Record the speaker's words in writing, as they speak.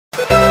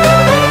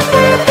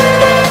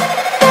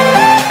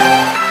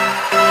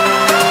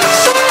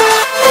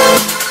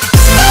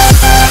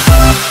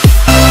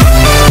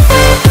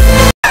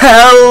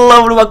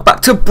Hello and welcome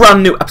back to a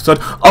brand new episode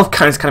of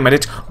Canis Canem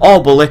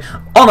or Bully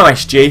on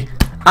OSG.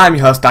 I'm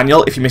your host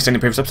Daniel. If you missed any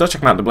previous episodes,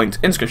 check them out in the linked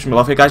in the description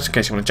below for you guys in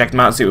case you want to check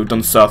them out and see what we've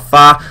done so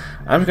far.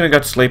 I'm going to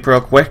go to sleep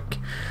real quick.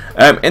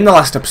 In the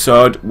last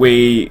episode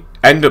we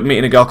ended up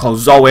meeting a girl called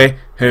Zoe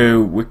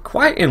who we're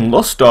quite in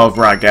lust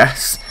over, I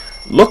guess.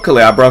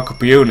 Luckily I broke up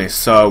with uni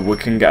so we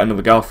can get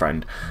another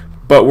girlfriend.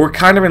 But we're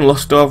kind of in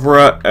lust over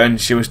her, and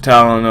she was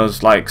telling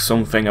us like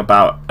something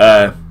about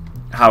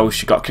how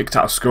she got kicked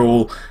out of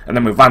school, and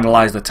then we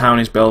vandalised the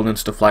townies building and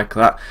stuff like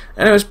that,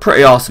 and it was a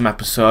pretty awesome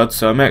episode,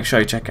 so make sure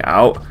you check it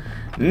out.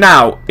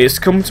 Now it's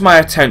come to my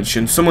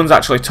attention, someone's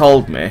actually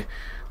told me,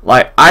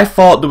 like, I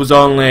thought there was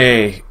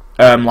only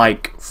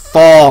like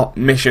 4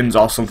 missions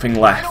or something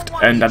left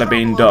and that had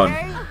been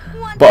done,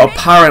 but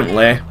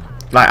apparently,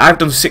 like, I've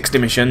done 60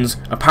 missions,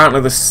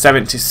 apparently there's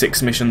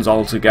 76 missions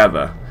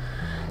altogether.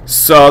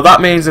 So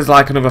that means there's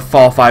like another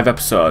 4 or 5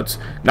 episodes.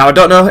 Now I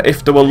don't know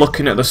if they were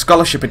looking at the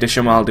scholarship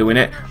edition while doing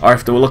it, or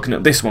if they were looking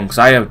at this one, because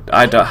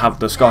I don't have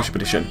the scholarship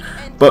edition.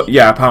 But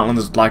yeah, apparently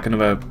there's like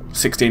another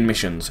 16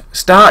 missions.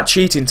 Start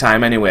cheating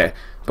time anyway.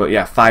 But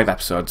yeah, 5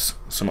 episodes,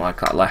 something like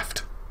that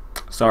left.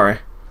 Sorry.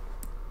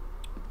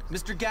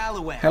 Mr.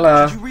 Galloway,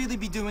 hello. Should you really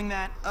be doing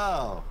that?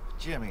 Oh,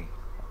 Jimmy.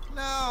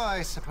 No,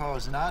 I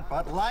suppose not,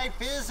 but life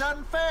is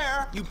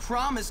unfair. You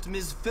promised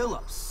Ms.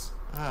 Phillips.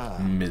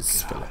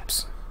 Ms.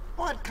 Phillips.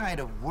 What kind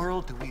of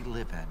world do we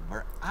live in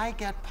where I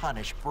get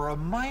punished for a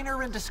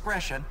minor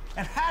indiscretion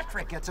and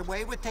Hattrick gets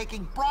away with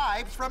taking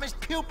bribes from his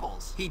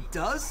pupils? He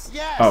does?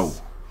 Yes. Oh.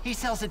 He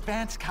sells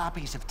advanced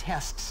copies of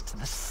tests to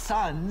the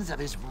sons of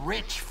his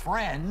rich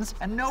friends,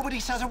 and nobody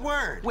says a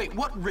word. Wait,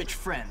 what rich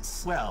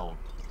friends? Well,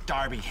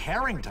 Darby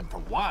Harrington for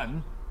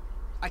one.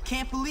 I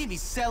can't believe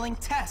he's selling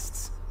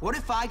tests. What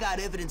if I got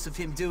evidence of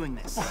him doing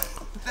this?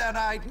 Then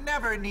I'd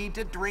never need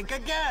to drink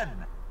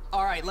again.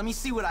 Alright, let me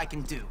see what I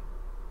can do.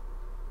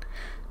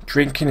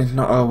 Drinking is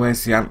not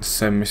always the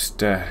answer,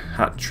 Mr.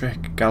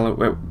 Hattrick.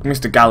 Galloway.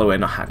 Mr. Galloway,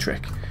 not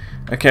Hattrick.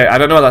 Okay, I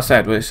don't know what that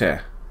said. What did it say?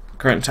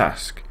 Current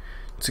task.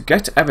 To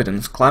get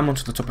evidence, climb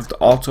onto the top of the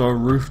auto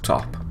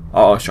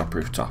shop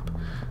rooftop.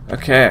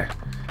 Okay.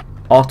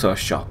 Auto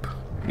shop.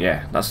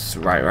 Yeah, that's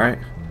right?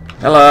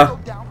 Hello.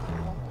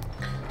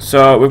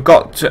 So, we've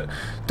got to...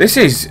 This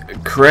is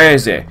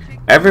crazy.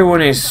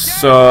 Everyone is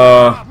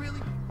so...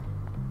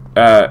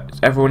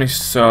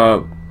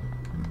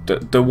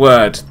 The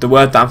word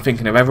that I'm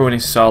thinking of, everyone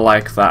is so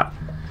like that,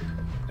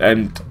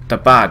 and they're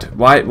bad.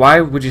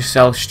 Why would you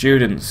sell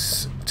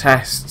students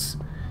tests?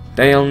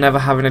 They'll never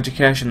have an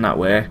education that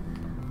way.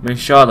 I mean,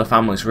 sure, the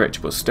family's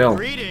rich, but still.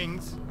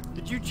 Greetings.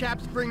 Did you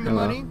chaps bring the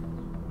Hello. money?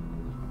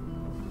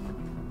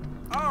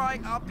 All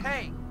right, I'll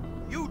pay.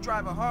 You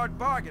drive a hard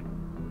bargain.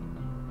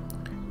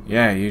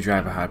 Yeah, you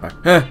drive a hard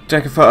bike.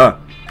 Take a photo.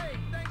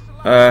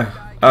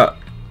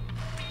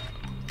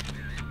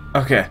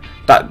 Okay,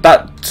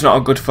 that's not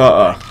a good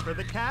photo. For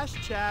the cash,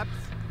 chaps.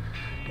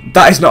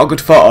 That is not a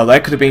good photo. They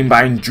could have been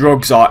buying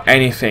drugs or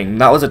anything.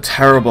 That was a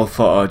terrible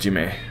photo,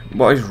 Jimmy.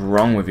 What is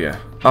wrong with you?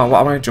 Oh,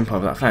 what am I jump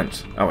over that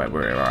fence? Oh wait,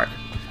 we're alright.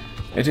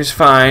 It is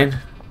fine.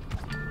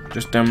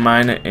 Just a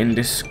minor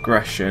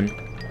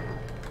indiscretion.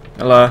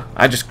 Hello,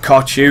 I just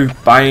caught you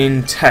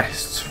buying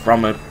tests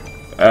from a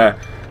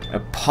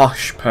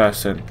posh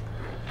person.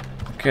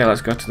 Okay,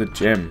 let's go to the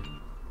gym.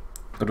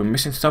 God, we're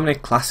missing so many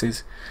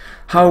classes.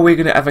 How are we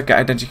going to ever get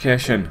an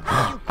education?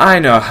 I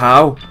know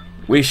how.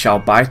 We shall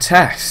buy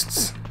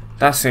tests.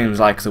 That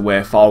seems like the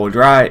way forward,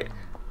 right?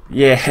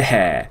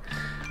 Yeah.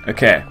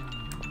 Okay.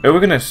 Are we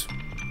going to...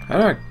 How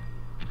do I...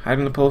 Hide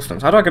in the pole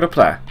stands. How do I get up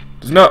there?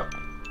 There's no...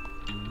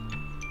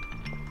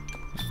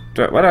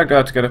 Where do I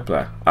go to get up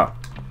there? Oh.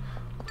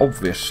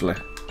 Obviously.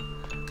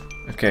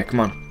 Okay,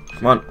 come on.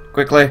 Come on.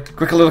 Quickly.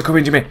 Quickly, they're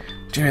coming, Jimmy.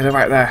 Jimmy, they're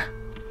right there.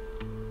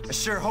 I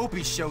sure hope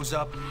he shows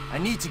up. I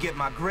need to get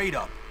my grade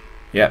up.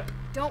 Yep.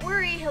 Don't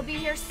worry, he'll be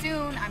here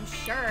soon, I'm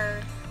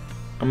sure.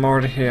 I'm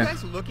already You here.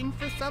 guys looking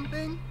for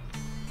something?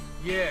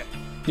 Yeah.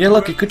 Yeah,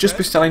 look, you could just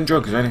be selling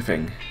drugs or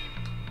anything.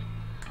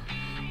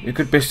 You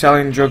could be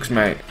selling drugs,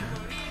 mate.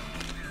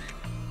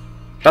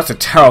 That's a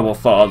terrible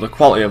photo. The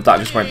quality of that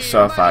just went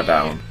so far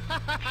down.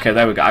 Okay,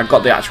 there we go. I've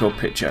got the actual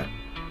picture.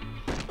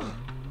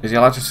 Is he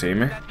allowed to see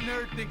me? That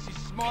nerd thinks he's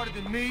smarter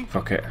than me.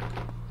 Fuck it.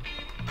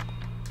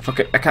 Fuck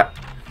it. I can't.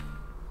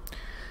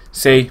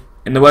 See,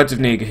 in the words of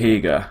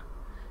Nigahiga,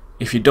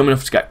 if you're dumb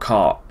enough to get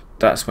caught,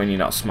 that's when you're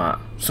not smart.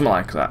 Something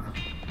like that.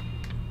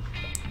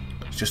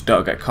 Just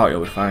don't get caught,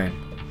 you'll be fine.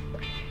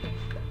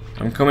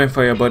 I'm coming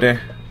for you, buddy.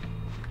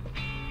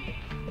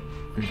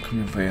 I'm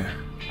coming for you.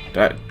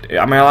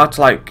 Am I allowed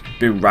to, like,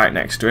 be right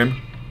next to him?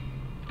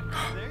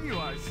 There you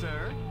are,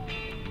 sir.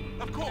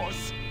 Of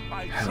course.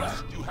 I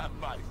trust you have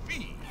my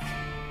fee.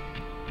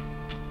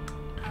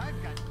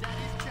 I've got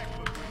Daddy's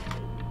checkbook.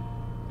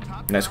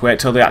 Let's wait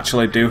till they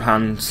actually do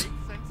hands.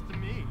 Thanks to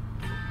me.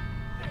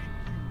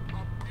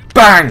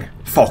 Bang!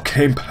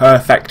 Fucking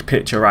perfect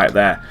picture right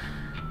there.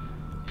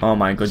 Oh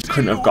my god, you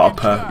couldn't have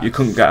got you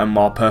couldn't get a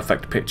more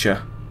perfect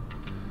picture.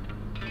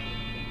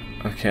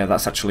 Okay,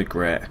 that's actually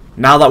great.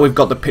 Now that we've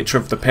got the picture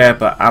of the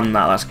paper and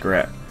that's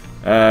great.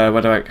 How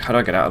do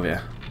I get out of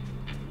here?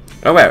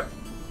 Oh wait.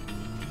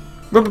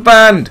 Rubber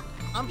band!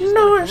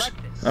 Nice!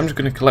 I'm just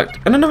gonna collect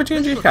another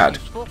G&G card.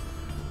 Oh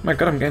my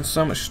god, I'm getting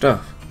so much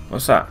stuff.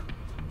 What's that?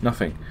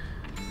 Nothing.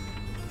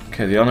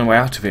 Okay, the only way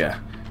out of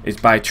here is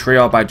by tree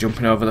or by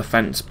jumping over the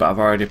fence, but I've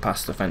already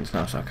passed the fence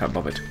now, so I can't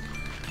bother.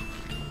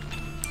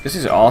 This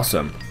is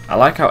awesome. I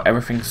like how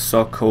everything's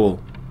so cool.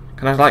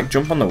 Can I like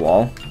jump on the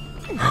wall?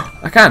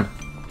 I can!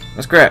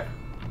 That's great.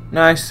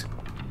 Nice.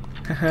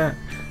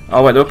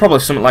 Oh wait, there was probably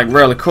something like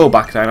really cool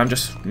back then, I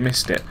just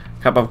missed it.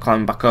 Can't bother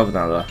climbing back over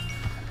now though.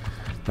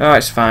 Oh,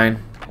 it's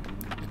fine.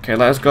 Okay,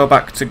 let us go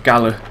back to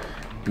Gala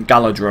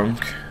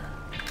Drunk.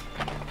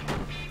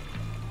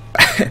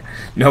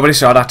 Nobody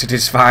saw that, it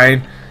is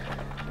fine.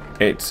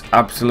 It's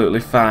absolutely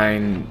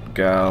fine,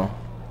 girl.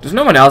 Does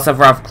no one else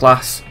ever have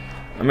class?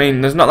 I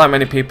mean, there's not that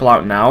many people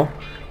out now,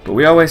 but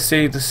we always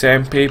see the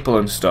same people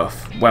and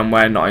stuff when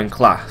we're not in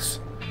class.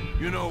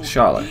 You know,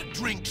 Charlotte. he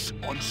drinks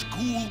on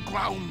school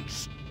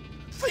grounds.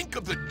 Think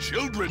of the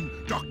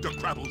children, Dr.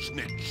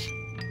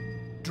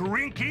 Crabblesnitch.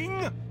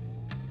 Drinking?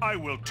 I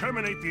will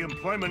terminate the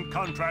employment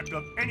contract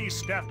of any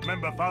staff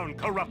member found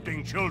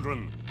corrupting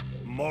children.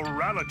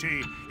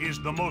 Morality is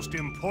the most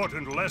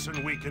important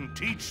lesson we can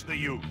teach the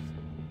youth.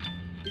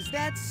 Is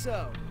that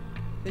so?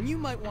 Then you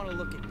might want to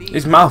look at these.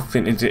 His mouth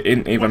isn't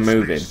even What's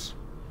moving. this?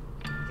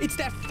 It's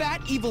that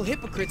fat, evil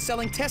hypocrite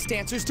selling test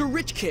answers to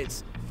rich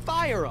kids.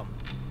 Fire him.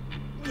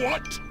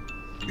 What?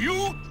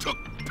 You took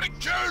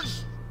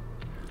pictures?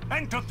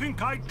 And to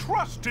think I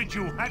trusted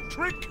you,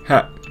 Hat-Trick?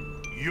 Ha.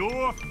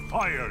 You're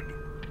fired.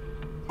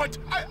 But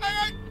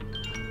I...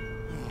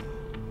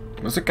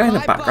 What's the guy in the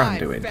Bye-bye, background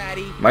doing?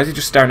 fatty. Why is he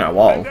just staring at a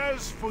wall? And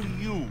as for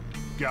you,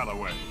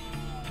 Galloway,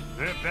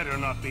 there better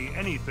not be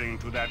anything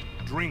to that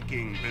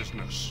drinking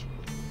business.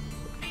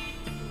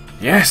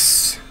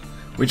 Yes!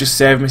 We just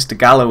saved Mr.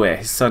 Galloway.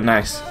 He's so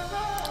nice.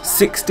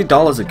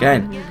 $60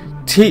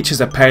 again. Teachers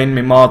are paying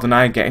me more than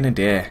I get in a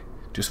day.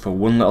 Just for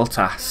one little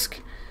task.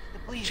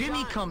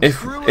 Jimmy comes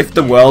If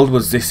the world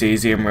was this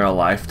easy in real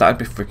life, that'd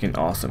be freaking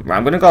awesome. Right,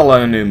 I'm gonna go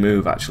learn a new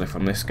move actually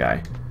from this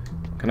guy.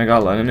 Can I go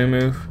learn a new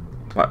move?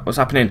 What's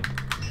happening?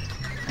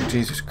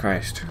 Jesus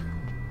Christ.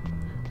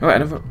 Oh,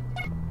 wait,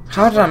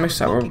 how did I miss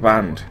that rubber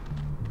band?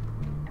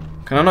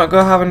 Can I not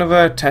go have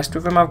another test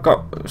with him? I've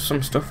got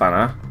some stuff,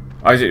 Anna.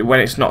 Or is it when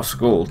it's not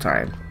school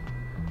time?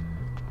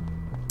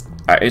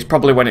 It's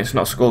probably when it's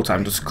not school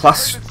time. Does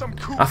class...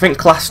 I think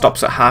class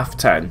stops at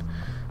 10:30.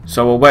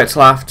 So we'll wait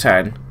till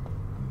 10:30.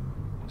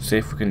 See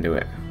if we can do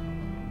it.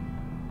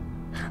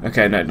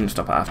 Okay, no, it didn't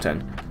stop at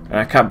 10:30. And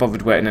I can't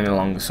bother waiting any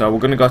longer. So we're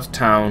going to go to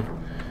town.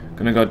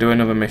 Going to go do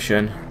another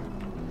mission.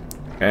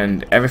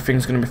 And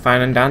everything's going to be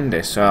fine and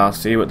dandy. So I'll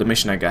see you at the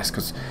mission, I guess.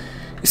 Because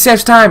it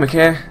saves time,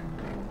 okay?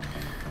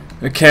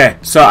 Okay,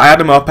 so I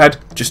had a moped.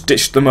 Just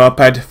ditched the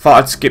moped.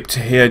 Thought I'd skip to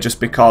here just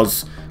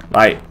because,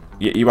 like,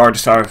 you already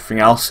saw everything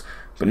else.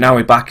 But now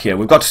we're back here.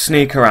 We've got to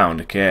sneak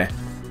around, okay?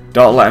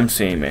 Don't let them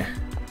see me.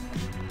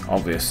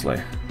 Obviously.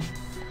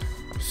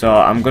 So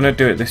I'm going to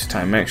do it this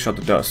time. Make sure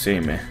they don't see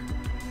me.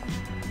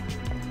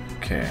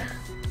 Okay.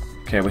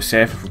 Okay, we're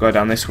safe if we go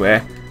down this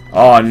way.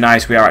 Oh,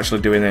 nice. We are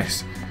actually doing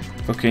this.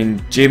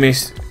 Fucking Jimmy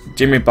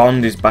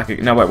Bond is back.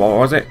 No, wait, what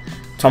was it?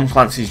 Tom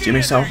Clancy's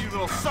Jimmy Cell.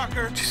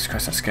 Jesus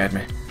Christ, that scared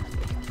me.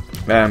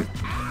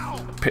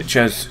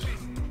 Pictures.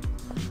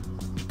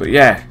 But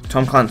yeah,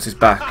 Tom Clancy's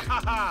back.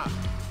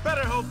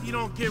 Better hope you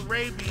don't get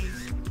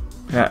rabies.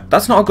 Yeah,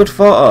 that's not a good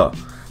photo.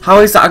 How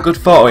is that a good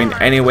photo in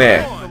any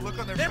way?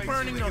 They're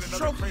burning those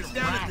trophies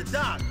down at the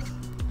dock.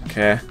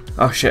 Okay.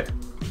 Oh shit.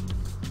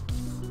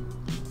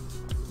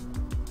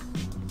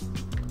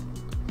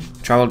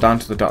 Travel down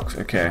to the docks.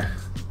 Okay.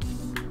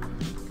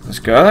 Let's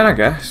go then, I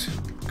guess.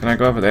 Can I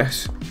go over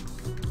this?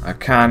 I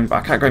can, but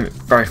I can't go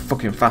very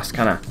fucking fast,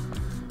 can I?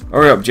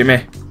 Hurry up,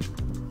 Jimmy.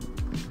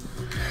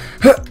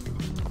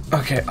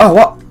 Okay. Oh,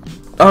 what?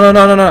 Oh,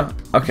 no.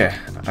 Okay.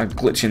 I'm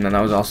glitching then.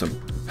 That was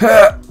awesome.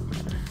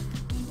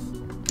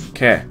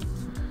 Okay.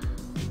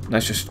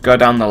 Let's just go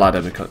down the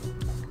ladder because...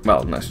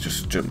 Well, let's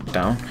just jump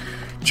down.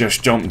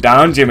 Just jump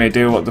down, Jimmy.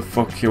 Do what the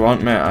fuck you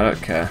want, mate. I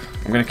don't care.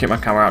 I'm going to keep my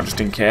camera out just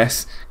in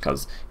case.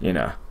 Because, you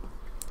know.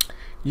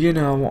 You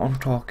know what I'm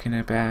talking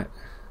about.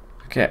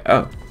 Okay.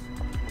 Oh.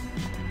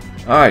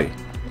 Oi.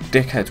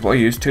 Dickheads. What are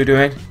you two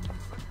doing?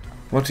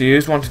 What are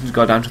you wanting to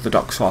go down to the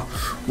docks for?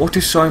 What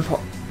is so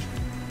important?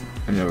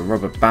 And a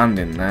rubber band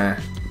in there.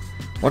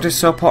 What is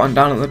so important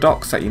down at the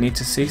docks that you need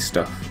to see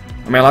stuff?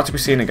 Am I allowed to be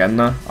seen again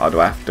though? Or do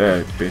I have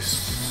to be a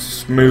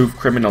smooth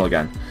criminal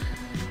again?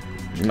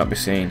 Not be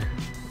seen.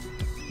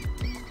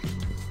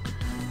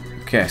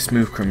 Okay,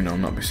 smooth criminal,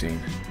 not be seen.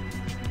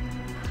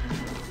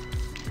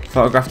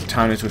 Photograph the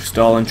towners with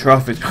stolen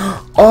trophies.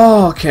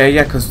 Oh, okay,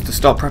 yeah, because they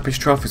stole Preppy's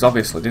trophies,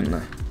 obviously, didn't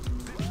they?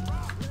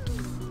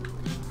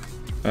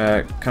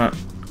 Can I...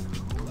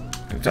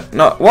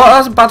 No, what? That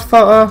was a bad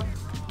photo.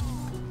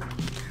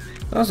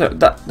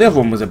 The other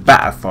one was a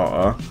better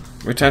photo.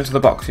 Return to the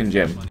boxing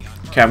gym.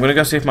 Okay, I'm going to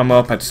go see if my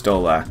moped's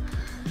still there.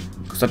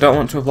 Because I don't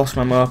want to have lost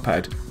my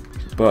moped.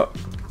 But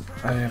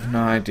I have no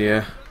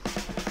idea.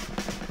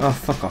 Oh,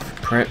 fuck off,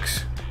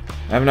 pricks.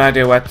 I have no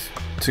idea where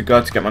to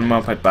go to get my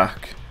moped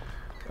back.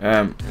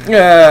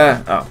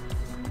 Yeah. Oh.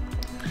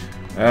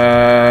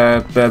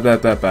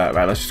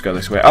 Right, let's just go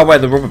this way. Oh,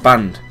 wait, the rubber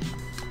band.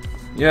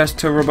 Yes,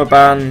 to rubber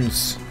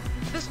bands.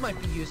 This might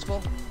be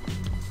useful.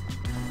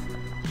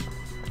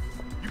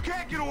 You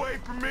can't get away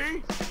from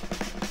me.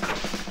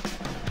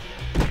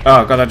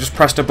 Oh god, I just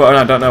pressed a button.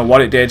 I don't know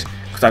what it did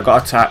because I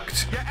got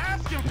attacked.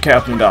 Okay,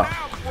 open the door.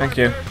 Thank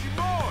you.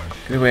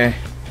 Get away.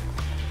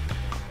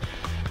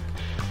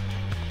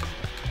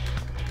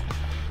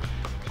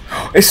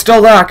 It's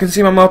still there. I can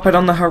see my moped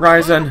on the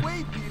horizon.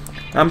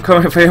 I'm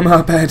coming for your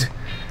moped.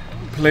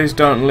 Please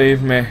don't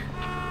leave me.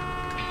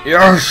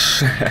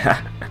 Yes!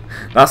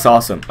 That's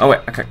awesome. Oh wait,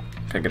 I can't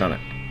get on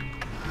it.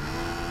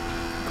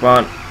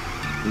 Come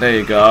on. There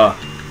you go.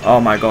 Oh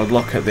my god,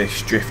 look at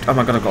this drift. Oh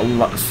my god, I've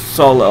got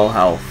so little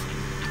health.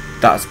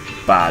 That's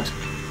bad.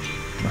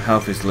 My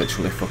health is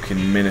literally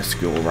fucking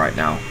minuscule right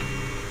now.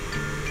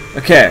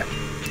 Okay,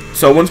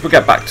 so once we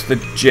get back to the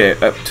gym,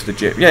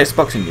 yeah, it's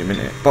boxing gym,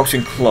 isn't it?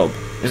 Boxing club.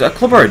 Is it a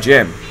club or a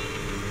gym?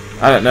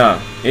 I don't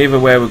know. Either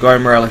way, we're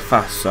going really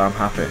fast, so I'm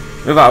happy.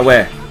 Move out of the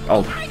way,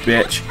 old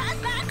bitch.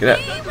 Get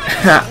it?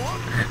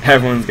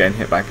 Everyone's getting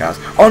hit by cars.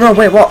 Oh no,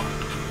 wait, what?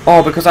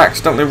 Oh, because I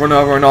accidentally run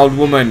over an old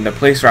woman. The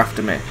police are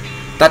after me.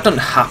 That doesn't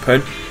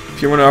happen.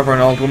 If you run over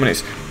an old woman,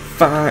 it's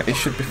fine. It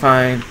should be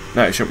fine.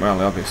 No, it shouldn't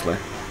really, obviously.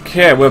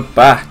 Okay, we're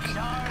back.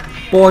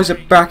 Boys are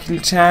back in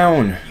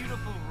town.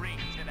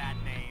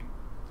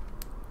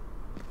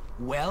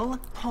 Well,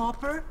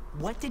 Hopper,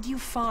 what did you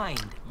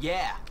find?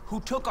 Yeah,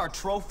 who took our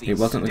trophies? It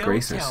wasn't the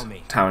greasers.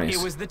 Townies.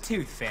 It was the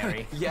Tooth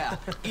Fairy. Yeah,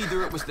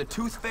 either it was the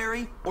Tooth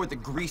Fairy or the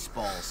Grease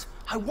Balls.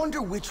 I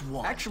wonder which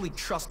one. Actually,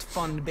 trust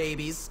fund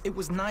babies. It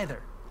was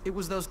neither. It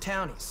was those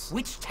townies.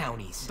 Which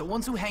townies? The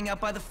ones who hang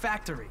out by the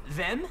factory.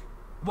 Them?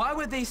 Why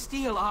would they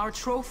steal our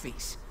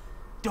trophies?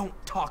 Don't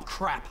talk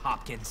crap,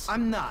 Hopkins.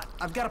 I'm not.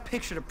 I've got a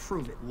picture to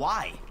prove it.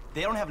 Why?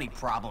 They don't have any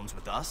problems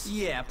with us.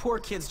 Yeah, poor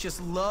kids just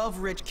love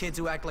rich kids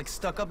who act like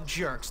stuck-up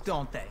jerks,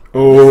 don't they?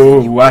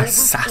 Oh, what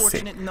sassy.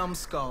 Overfortunate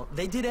numbskull.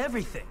 They did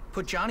everything.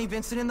 Put Johnny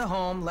Vincent in the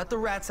home, let the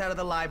rats out of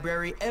the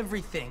library,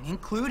 everything,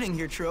 including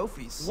your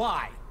trophies.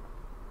 Why?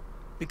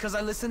 Because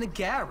I listened to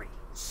Gary.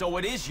 So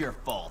it is your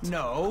fault.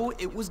 No,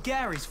 it was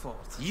Gary's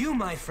fault. You,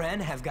 my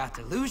friend, have got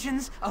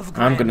delusions of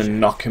grandeur. I'm gonna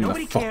knock him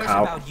Nobody the fuck cares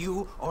out. About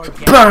you or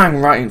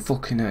Bang! Right in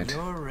fucking head.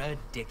 You're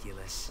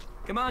ridiculous.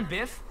 Come on,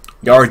 Biff.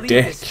 You're a Let's leave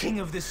dick. this king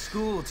of this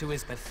school to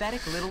his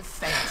pathetic little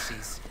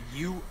fantasies.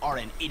 You are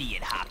an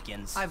idiot,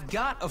 Hopkins. I've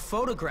got a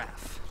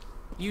photograph.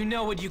 You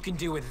know what you can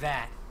do with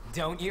that,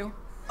 don't you?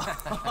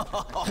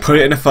 Put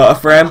it in a photo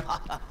frame.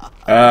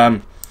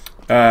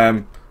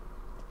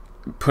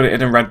 Put it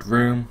in a red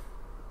room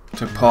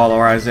to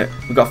polarize it.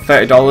 We got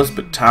 $30,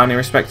 but townie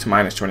respect to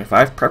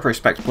 -25. Prep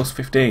respect plus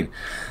 15.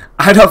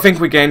 I don't think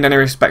we gained any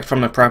respect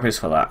from the preppies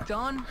for that.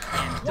 Done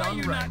and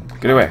done right.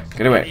 Get away,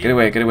 get away, get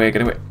away, get away,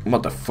 get away.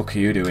 What the fuck are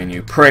you doing,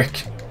 you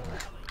prick?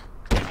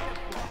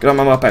 Get on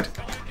my moped.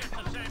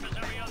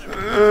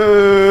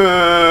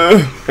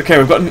 Okay,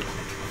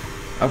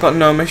 I've got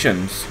no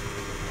missions.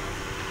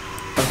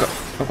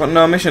 I've got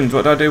no missions.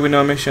 What do I do with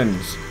no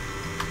missions?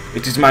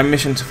 It is my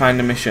mission to find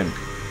a mission.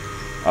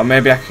 Or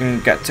maybe I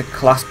can get to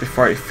class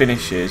before it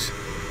finishes.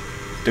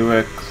 Do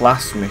a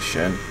class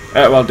mission.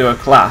 Well, do a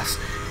class.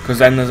 Because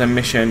then there's a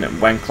mission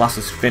when class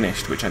is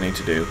finished, which I need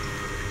to do.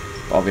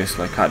 But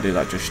obviously, I can't do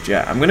that just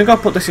yet. I'm going to go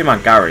put this in my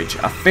garage.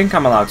 I think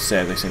I'm allowed to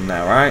save this in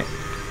there, right?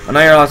 I know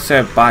you're allowed to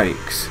save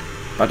bikes.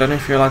 But I don't know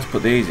if you're allowed to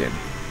put these in.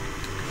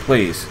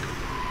 Please.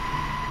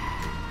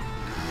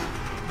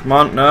 Come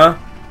on, no?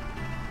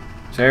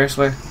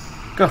 Seriously?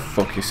 Go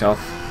fuck yourself.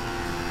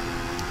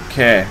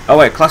 Okay. Oh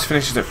wait, class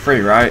finishes at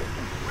 3, right?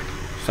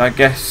 So I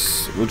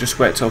guess we'll just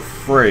wait till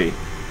 3.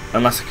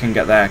 Unless I can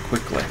get there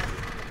quickly.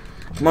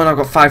 Come on, I've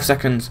got 5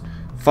 seconds.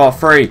 4,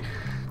 3,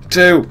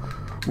 2,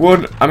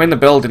 1. I'm in the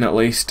building at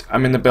least.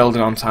 I'm in the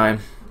building on time.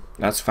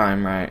 That's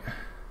fine, right?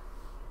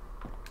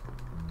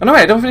 Oh no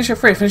wait, don't finish at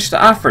 3. Finish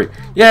at R3.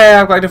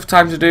 Yeah, I've got enough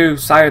time to do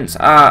science,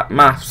 art,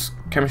 maths,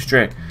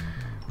 chemistry,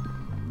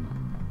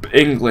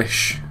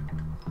 English.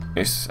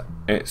 It's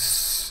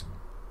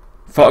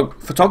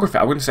photography.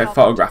 I wouldn't say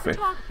photography.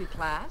 Photography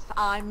class.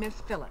 I'm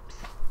Miss Phillips.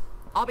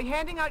 I'll be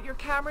handing out your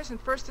cameras and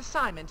first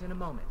assignment in a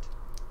moment.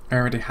 I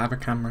already have a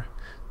camera.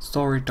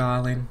 Sorry,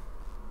 darling.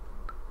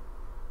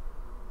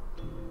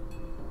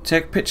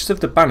 Take pictures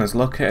of the banners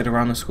located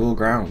around the school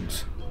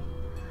grounds.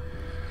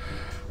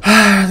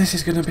 This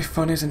is gonna be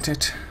fun, isn't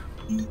it?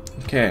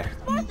 Okay.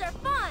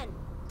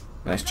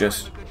 Let's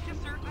just...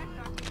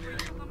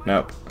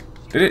 Nope.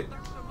 Did it?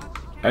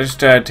 I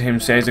just heard him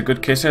say he's a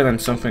good kisser, then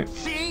something...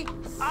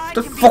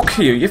 The fuck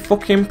are you, you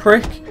fucking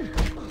prick?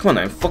 Come on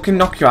then, fucking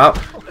knock you out.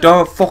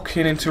 Don't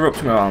fucking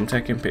interrupt me while I'm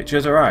taking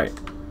pictures, alright?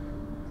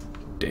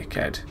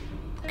 Dickhead.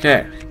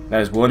 Okay,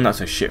 there's one,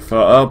 that's a shit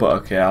photo, but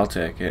okay, I'll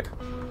take it.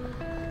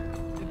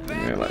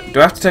 Do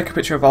I have to take a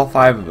picture of all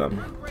 5 of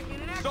them?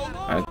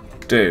 I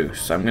do,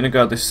 so I'm going to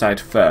go this side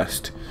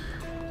first.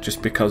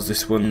 Just because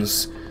this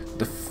one's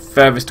the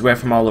furthest away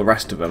from all the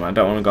rest of them. I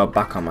don't want to go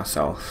back on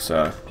myself,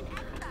 so...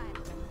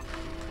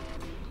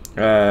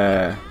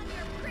 Can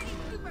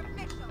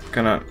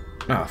I...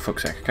 Oh,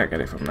 fuck's sake, I can't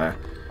get it from there.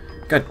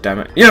 God damn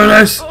it.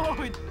 Uranus!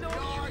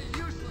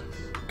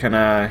 Can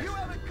I...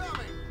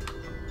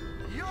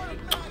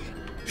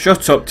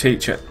 Shut up,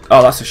 teacher.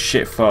 Oh, that's a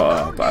shit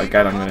photo, but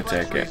again, I'm going to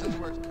take it.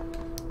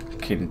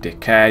 Fucking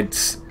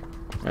dickheads.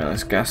 Right,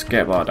 let's get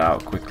skateboard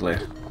out quickly.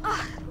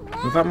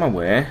 Move out my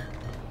way.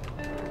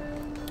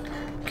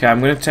 Okay, I'm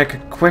going to take a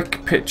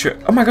quick picture.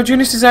 Oh my god,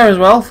 Eunice is there as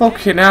well?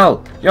 Fucking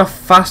hell. You're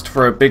fast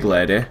for a big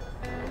lady.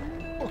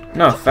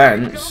 No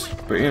offense,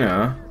 but you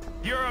know.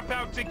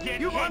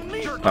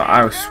 Oh,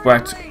 I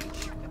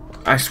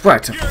swear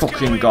to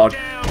fucking god,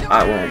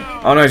 I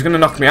won't. Oh no, he's gonna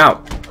knock me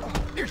out.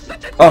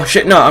 Oh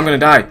shit, no, I'm gonna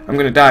die. I'm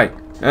gonna die.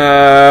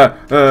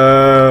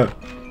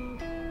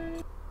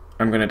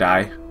 I'm gonna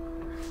die.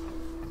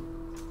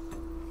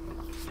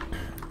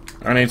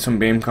 I need some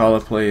beam collar,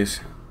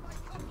 please.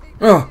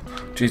 Oh,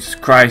 Jesus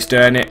Christ,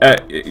 Ernie.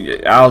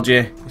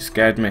 Algae, you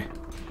scared me.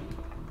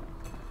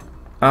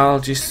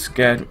 Algae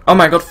scared me. Oh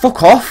my god,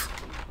 fuck off!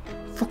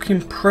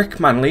 Fucking prick,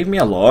 man, leave me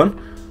alone.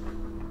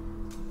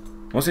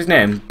 What's his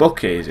name?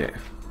 Bucky, is it?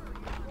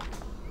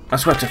 I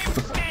swear to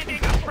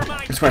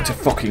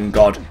fucking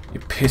god,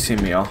 you're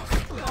pissing me off.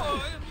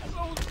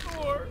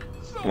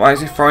 Why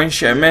is he throwing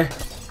shit at me?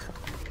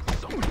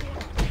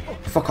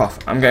 Fuck off,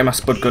 I'm getting my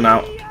spud gun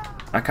out.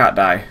 I can't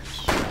die.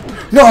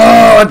 No,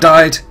 I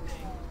died!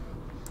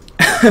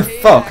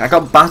 Fuck, I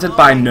got battered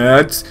by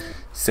nerds.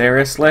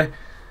 Seriously?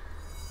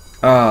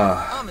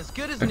 Oh.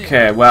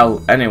 Okay,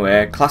 well,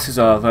 anyway, class is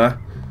over.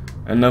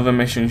 Another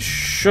mission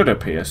should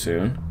appear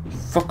soon.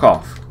 Fuck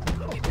off.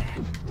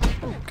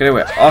 Get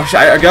away. Oh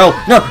shit, a girl!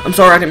 No! I'm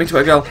sorry, I didn't mean to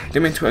hit a girl.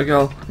 Didn't mean to hit a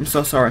girl. I'm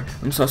so sorry.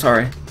 I'm so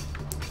sorry.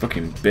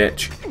 Fucking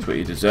bitch. That's what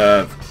you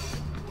deserve.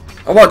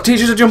 Oh, what?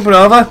 Teachers are jumping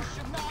over?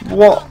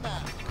 What?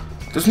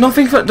 There's no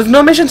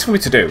missions for me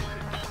to do.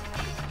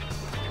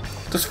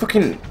 There's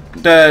fucking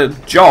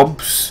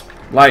jobs,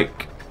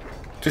 like,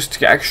 just to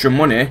get extra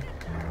money.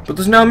 But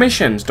there's no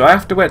missions. Do I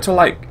have to wait till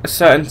like a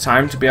certain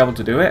time to be able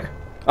to do it?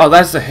 Oh,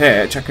 there's the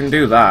hitch. I can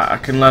do that. I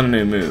can learn a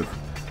new move.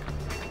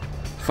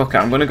 Fuck it,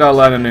 I'm gonna go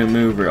learn a new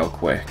move real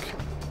quick.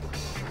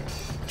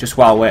 Just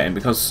while waiting,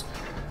 because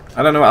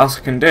I don't know what else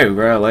I can do,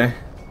 really.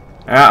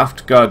 I have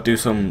to go do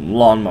some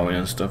lawn mowing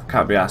and stuff.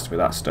 Can't be asked with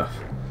that stuff.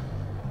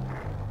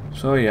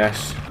 So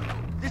yes.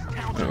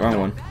 Wrong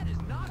one.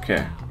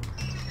 Okay.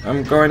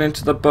 I'm going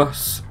into the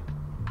bus.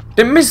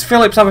 Didn't Miss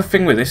Phillips have a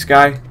thing with this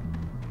guy?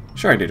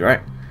 Sure I did, right?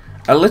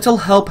 A little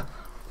help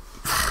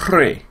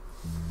free.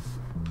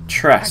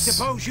 Tress. I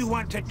suppose you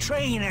want to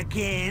train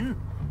again?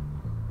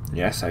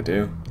 Yes, I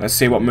do. Let's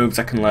see what moves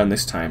I can learn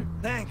this time.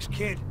 Thanks,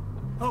 kid.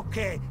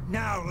 Okay,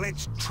 now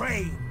let's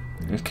train.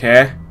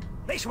 Okay.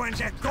 This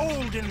one's a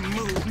golden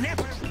move,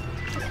 never.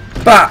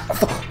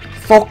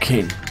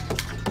 Fucking.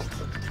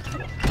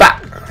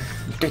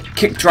 Get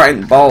kicked right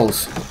in the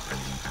balls.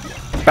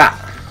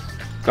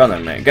 Go on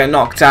then, mate. Get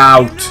knocked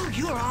out.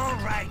 You're all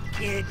right,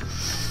 kid.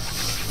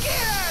 Get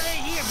out of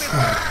here before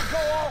I go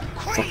all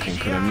crazy. Fucking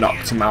could have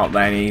knocked him out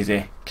then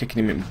easy.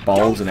 Kicking him in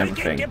balls and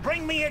everything. To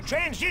bring me a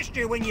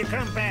transistor when you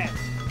come back.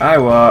 I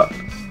will.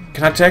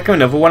 Can I take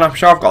another one? I'm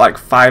sure I've got like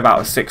 5 out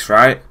of 6,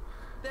 right?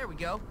 There we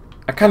go.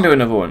 I can do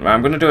another one. Right,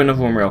 I'm going to do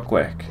another one real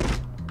quick.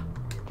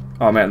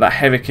 Oh, mate, that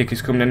heavy kick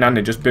is coming in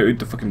handy. Just booted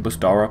the fucking bus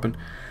door open.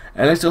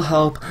 A little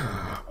help.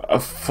 A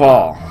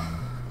fall.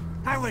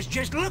 I was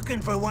just looking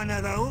for one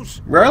of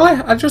those. Really?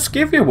 I just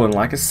gave you one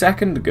like a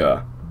second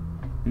ago.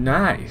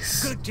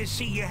 Nice. Good to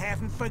see you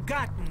haven't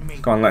forgotten me.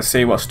 Go on, let's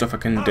see what stuff I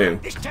can do.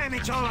 This time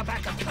it's all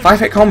about the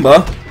 5-hit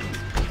combo.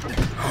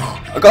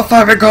 I got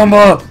 5-hit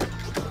combo.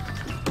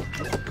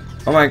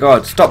 Oh my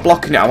god, stop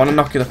blocking it. I want to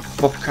knock you the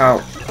fuck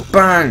out.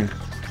 Bang.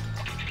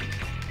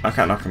 I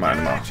can't knock him out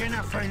anymore. That's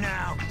enough for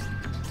now.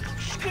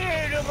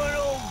 Scared of an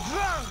old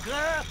drunk,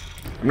 huh?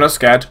 I'm not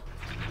scared.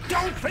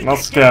 Don't Not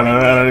scared.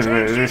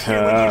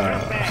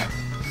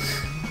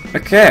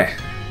 Okay,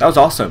 that was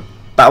awesome.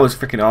 That was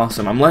freaking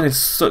awesome. I'm learning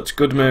such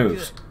good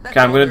moves. Okay,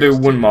 I'm going to do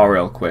one more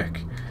real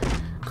quick.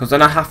 Because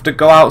then I have to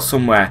go out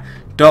somewhere.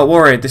 Don't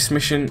worry, this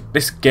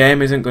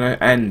game isn't going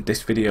to end.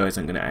 This video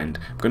isn't going to end.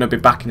 I'm going to be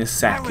back in a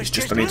sec. It's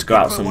just I need to go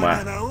out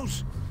somewhere.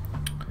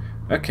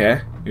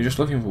 Okay, you're just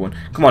looking for one.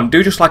 Come on,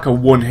 do just like a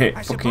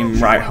one-hit fucking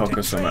right hook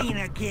or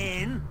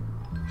something.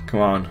 Come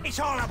on. It's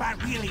all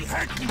about really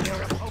hurting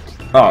your opponent.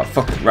 Oh,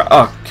 fuck.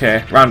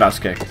 Okay, roundhouse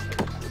kick.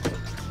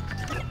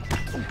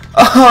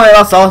 Oh, yeah,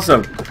 that's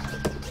awesome.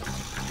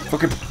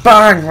 Fucking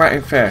bang right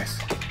in the face.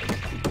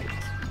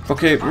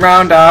 Fucking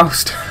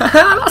roundhouse.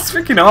 That's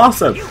freaking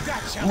awesome.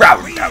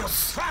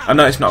 Roundhouse. I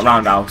know it's not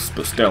roundhouse,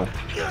 but still.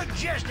 You're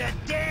just a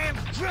damn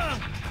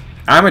drunk.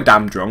 I'm a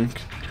damn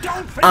drunk.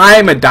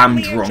 I'm a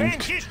damn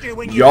drunk.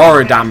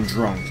 You're a damn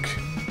drunk.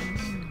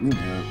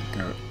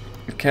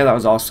 Okay, that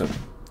was awesome.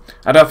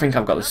 I don't think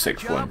I've got the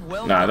 6th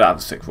one. No, I don't have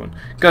the 6th one.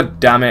 God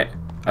damn it.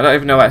 I don't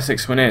even know what the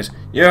 6th one is.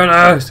 You're a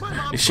nurse.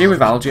 Is she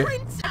with Algae?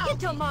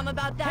 Tell Mom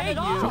about that at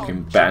all.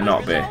 Fucking better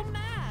not be.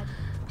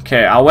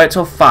 Okay, I'll wait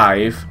till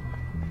 5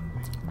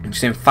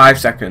 Just in 5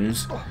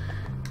 seconds.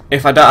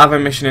 If I don't have a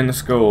mission in the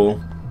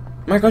school...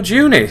 Oh my god,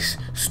 Eunice!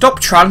 Stop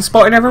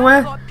transporting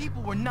everywhere!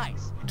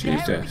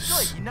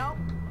 Jesus.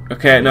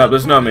 Okay, no,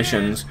 there's no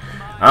missions.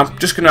 I'm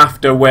just gonna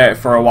have to wait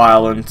for a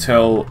while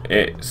until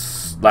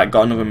it's like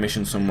got another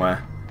mission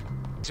somewhere.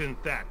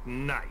 Isn't that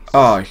nice?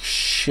 Oh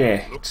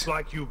shit. Looks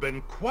like you've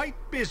been quite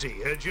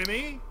busy, eh,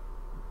 Jimmy?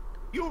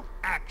 You've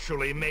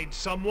actually made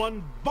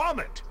someone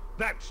vomit.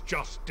 That's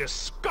just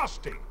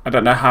disgusting. I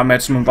don't know how I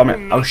made someone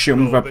vomit. I'll shoot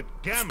him with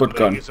a spud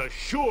gun. Is a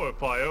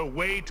surefire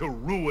way to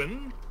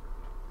ruin.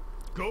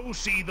 Go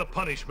see the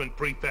punishment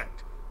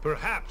prefect.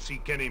 Perhaps he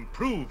can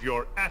improve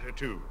your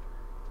attitude.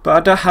 But I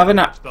don't have an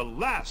That's the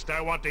last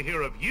I want to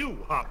hear of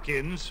you,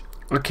 Hopkins.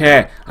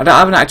 Okay, I don't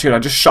have an attitude. I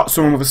just shot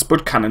someone with a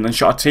spud cannon, then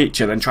shot a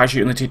teacher, then tried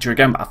shooting the teacher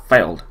again, but I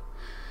failed.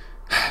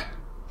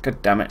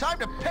 God damn it. Time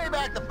to pay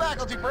back the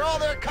faculty for all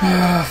their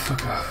kindness.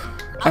 Fuck off.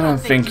 I don't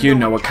think you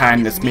know what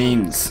kindness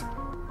means.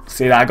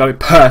 See that? I got it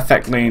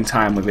perfectly in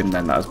time within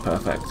then. That was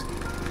perfect.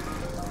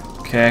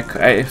 Okay,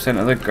 cut 80%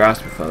 of the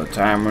grass before the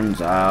time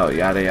runs out.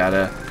 Yada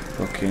yada.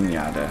 Fucking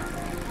yada.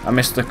 I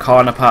missed the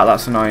corner part.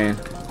 That's annoying.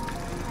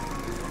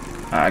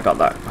 I got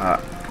that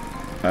part.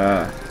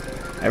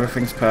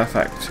 Everything's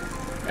perfect.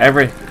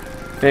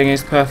 Everything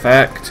is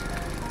perfect.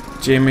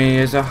 Jimmy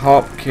is a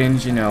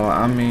Hopkins, you know what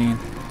I mean.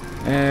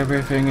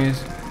 Everything is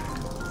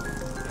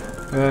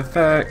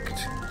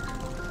perfect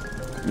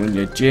when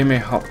you're Jimmy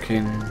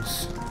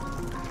Hopkins.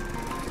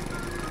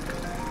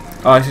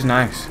 Oh, this is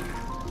nice.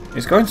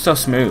 It's going so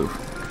smooth.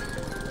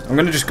 I'm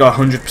gonna just go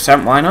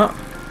 100%. Why not?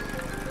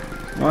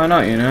 Why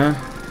not, you know?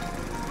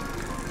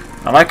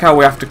 I like how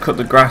we have to cut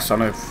the grass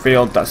on a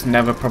field that's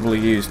never probably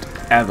used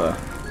ever.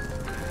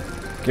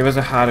 Give us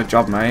a harder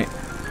job, mate.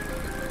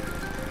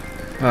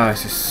 Oh,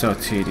 this is so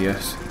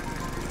tedious.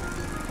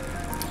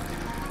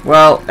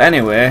 Well,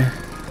 anyway,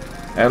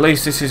 at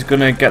least this is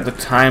gonna get the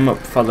time up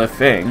for the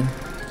thing,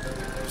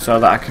 so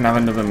that I can have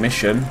another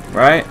mission,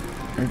 right?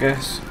 I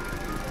guess.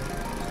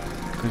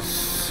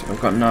 Because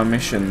I've got no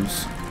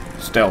missions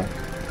still.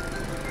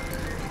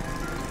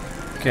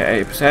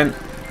 Okay, 80%.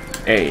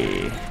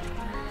 Hey.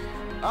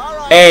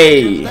 Right,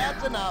 hey.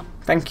 that's enough.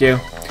 Thank you.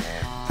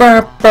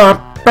 Ba,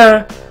 ba,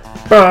 ba,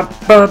 ba,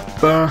 ba,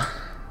 ba.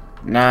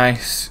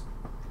 Nice.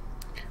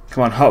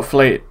 Come on,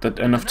 hopefully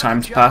enough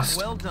time's passed.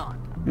 Well done.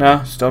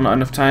 No, still not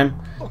enough time.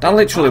 That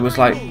literally was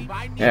like,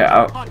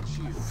 yeah,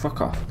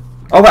 fuck off.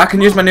 Oh, but I can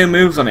use my new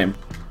moves on him.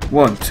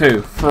 1,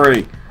 2,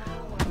 3.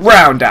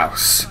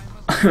 Roundhouse.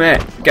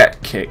 Mate,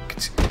 get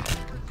kicked.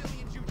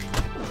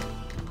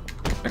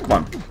 Come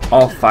on,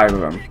 all 5 of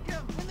them.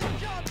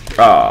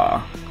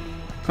 Ah,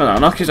 come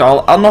on,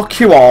 I'll knock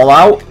you all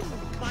out.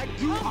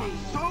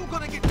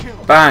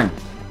 Bang.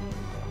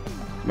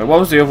 But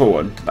what was the other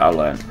one that I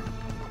learned?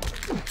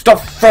 Stop!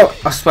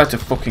 I swear to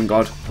fucking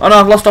God. Oh no,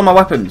 I've lost all my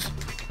weapons.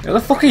 Who the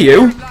fuck are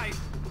you?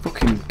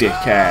 Fucking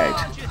dickhead.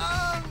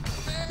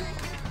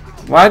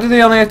 Why do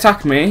they only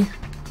attack me?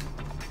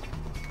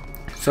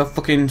 So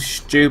fucking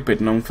stupid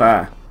and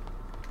unfair.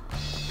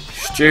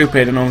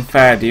 Stupid and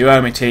unfair. Do you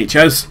hear me,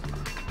 teachers?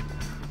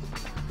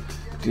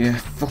 Do you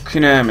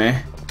fucking hear me?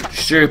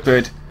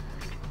 Stupid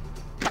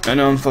and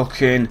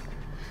unfucking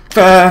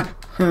fair.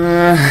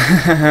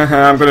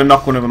 I'm gonna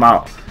knock one of them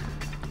out.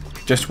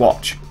 Just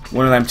watch.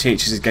 One of them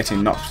teachers is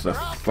getting knocked the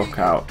fuck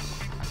out.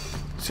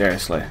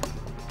 Seriously.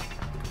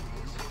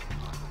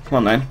 Come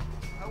on then.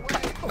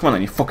 Come on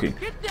then, you fucking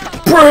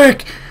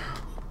prick!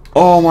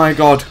 Oh my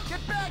god.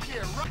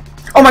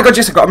 Oh my god,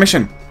 yes, I got a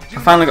mission. I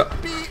finally got...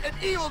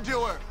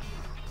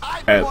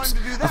 Oops.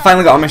 I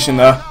finally got a mission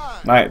though.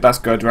 Right, that's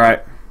good,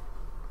 right.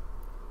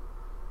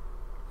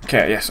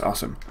 Okay, yes,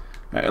 awesome.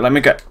 Right, let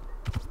me get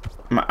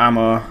my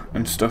ammo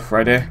and stuff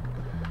ready.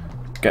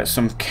 Get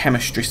some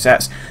chemistry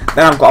sets.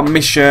 Then I've got a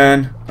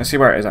mission. Let's see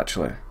where it is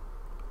actually.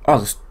 Oh,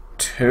 there's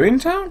 2 in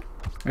town?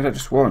 Or is that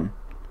just 1?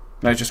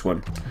 No, just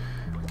 1.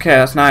 Okay,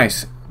 that's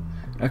nice.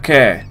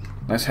 Okay,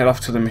 let's head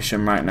off to the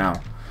mission right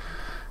now.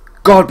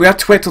 God, we had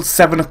to wait till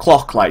 7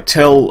 o'clock, like,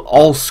 till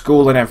all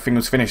school and everything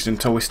was finished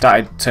until we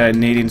started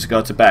needing to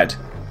go to bed.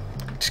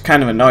 It's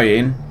kind of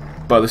annoying,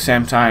 but at the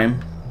same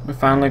time, we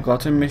finally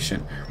got a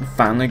mission. We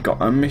finally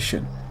got a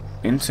mission.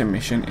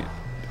 Intermission,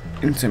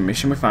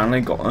 we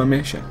finally got a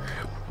mission.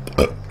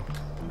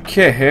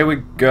 Okay, here we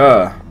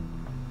go.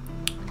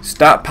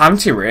 Start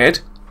panty raid.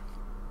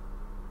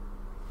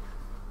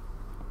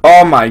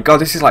 Oh my god,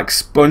 this is like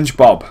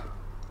SpongeBob.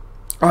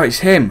 Oh, it's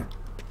him.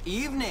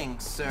 Evening,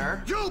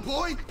 sir. Yo,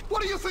 boy,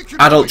 what do you think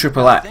you're Adult doing?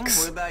 Triple X.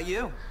 What about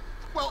you?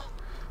 Well,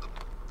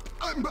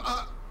 I'm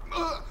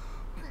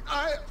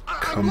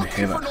Come looking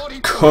hither. for naughty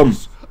Come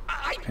boys.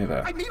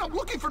 hither. I mean, I'm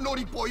looking for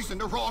naughty boys in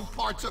the wrong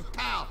parts of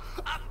town.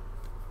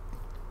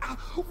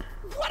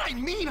 What I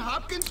mean,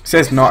 Hopkins, It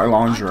says is naughty that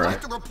lingerie. I'd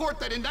like to report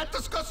that in that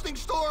disgusting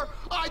store,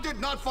 I did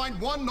not find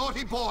one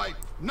naughty boy.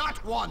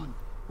 Not one.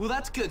 Well,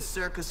 that's good,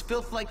 sir, because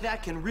filth like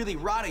that can really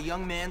rot a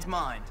young man's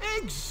mind.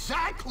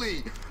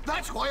 Exactly.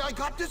 That's why I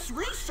got this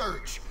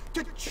research.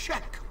 to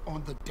check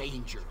on the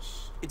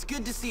dangers. It's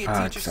good to see a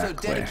teacher Exactly.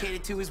 so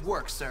dedicated to his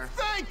work, sir.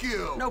 Thank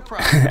you. No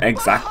problem.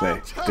 Exactly.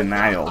 I'll tell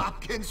Denial. you,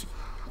 Hopkins,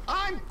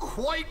 I'm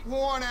quite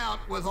worn out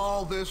with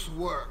all this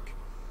work.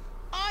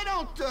 I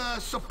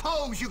don't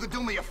suppose you could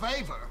do me a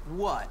favor.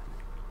 What?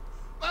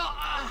 Well,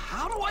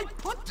 how do I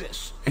put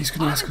this? He's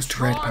gonna ask us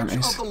to raid I'm in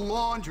panties. charge of the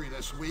laundry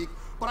this week,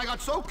 but I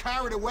got so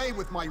carried away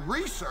with my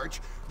research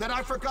that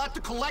I forgot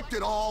to collect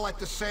it all at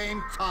the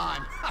same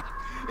time.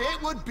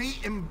 It would be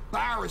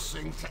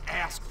embarrassing to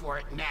ask for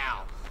it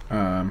now.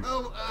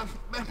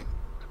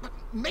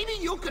 Maybe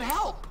you could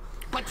help,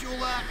 but you'll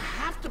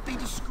have to be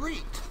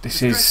discreet. This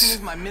Discretion is...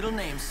 is my middle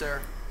name,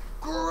 sir.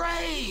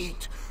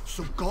 Great!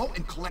 So go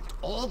and collect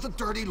all the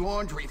dirty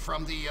laundry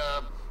from the,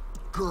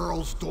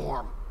 girls'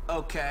 dorm.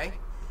 Okay.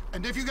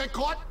 And if you get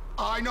caught,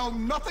 I know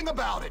nothing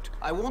about it.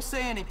 I won't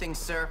say anything,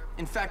 sir.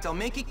 In fact, I'll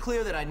make it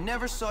clear that I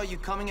never saw you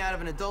coming out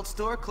of an adult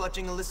store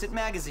clutching illicit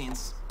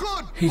magazines.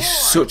 Good. He's boy.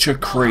 such a Now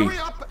creep. hurry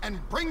up and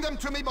bring them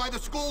to me by the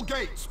school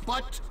gates,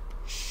 but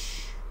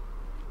shh.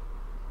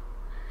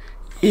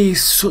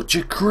 He's such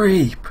a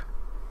creep.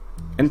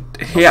 And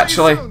he I'll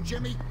see you soon,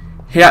 Jimmy.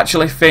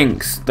 actually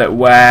thinks that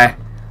we're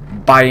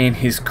buying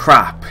his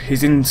crap.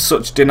 He's in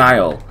such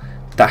denial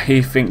that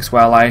he thinks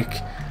we're like,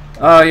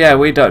 oh yeah,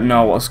 we don't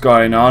know what's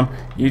going on.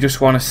 You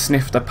just want to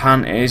sniff the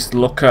panties,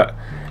 look at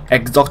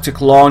exotic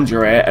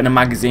lingerie and a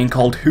magazine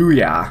called Who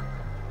Ya.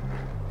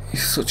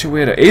 He's such a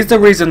weirdo. He's the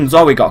reason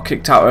Zoe got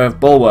kicked out of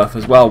Bulworth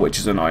as well, which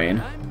is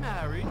annoying.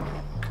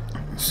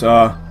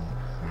 So,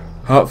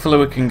 hopefully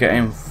we can get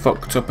him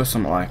fucked up or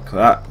something like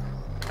that.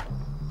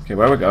 Okay,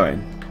 where are we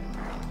going?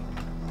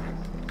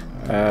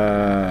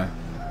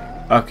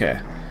 Okay.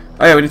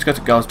 Oh yeah, we need to go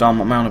to girls' dorm.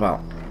 What am I on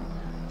about?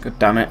 God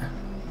damn it.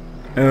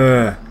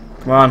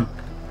 Come on.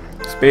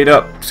 Speed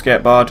up,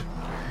 skateboard.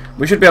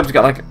 We should be able to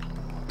get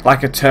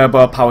like a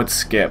turbo-powered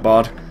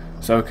skateboard,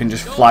 so we can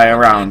just fly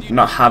around,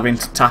 not having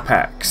to tap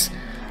X,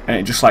 and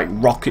it just like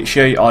rockets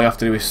you. All you have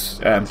to do is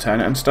turn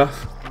it and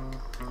stuff.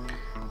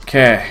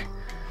 Okay,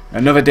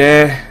 another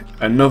day,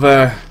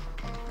 another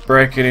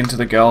breaking into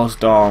the girls'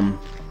 dorm.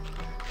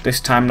 This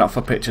time not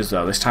for pictures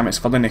though. This time it's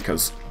for the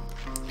knickers,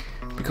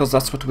 because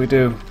that's what we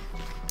do.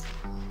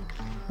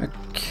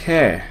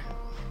 Okay,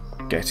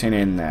 getting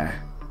in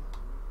there.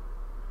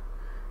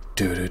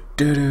 Oh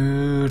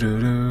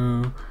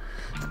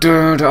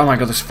my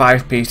god, there's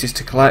 5 pieces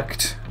to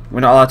collect.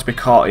 We're not allowed to be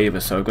caught either,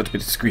 so we've got to be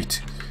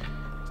discreet.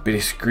 Be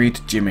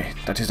discreet, Jimmy.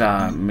 That is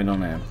our middle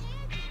name.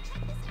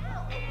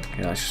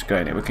 Okay, let's just go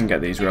in here. We can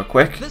get these real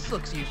quick. This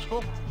looks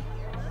useful.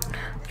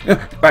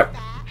 Right.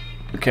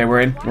 Okay,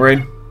 we're in. We're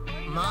in.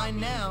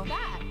 Mine now.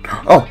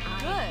 Oh,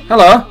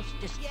 hello.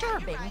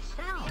 Disturbing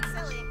sound.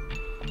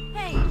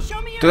 Hey, show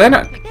me your Do they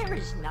not? There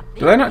is nothing.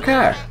 Do they not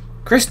care?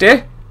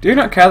 Christy, do you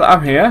not care that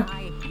I'm here?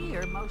 I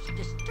hear most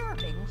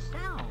disturbing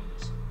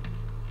sounds.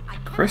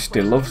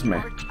 Christy loves me.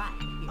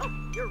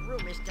 Oh, your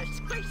room is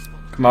disgraceful.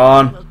 Come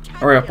on,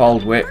 hurry up,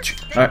 old witch.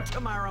 Right.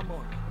 Tomorrow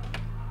morning.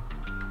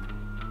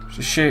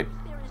 So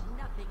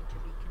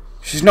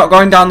she's not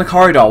going down the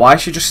corridor. Why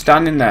is she just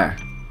standing there?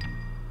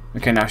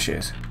 Okay, now she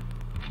is.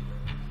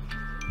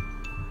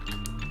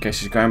 Okay,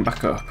 she's going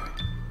back up.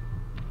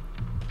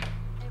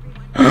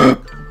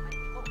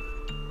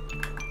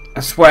 I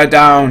swear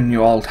down,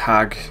 you old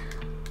hag.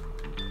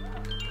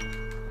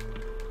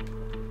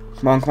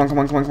 Come on, come on, come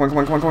on, come on, come on, come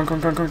on, come on, come on, come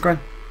on, come on, come on.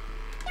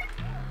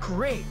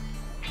 Great.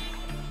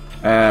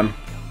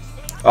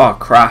 Oh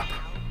crap.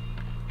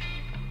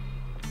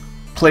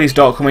 Please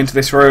don't come into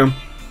this room.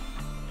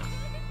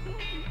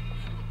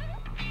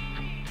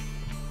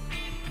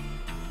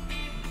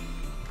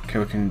 Okay,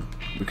 we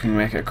can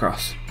make it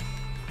across.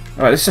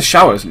 Alright, this is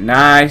showers.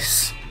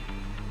 Nice.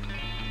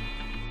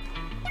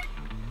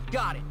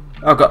 Got it.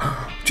 Oh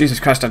god. Jesus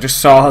Christ, I just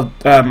saw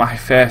my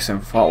face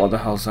and thought, what the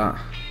hell's that?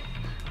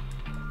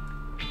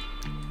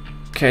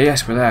 Okay,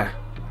 yes, we're there.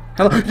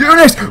 Hello,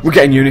 Eunice! We're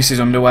getting Eunice's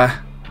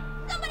underwear.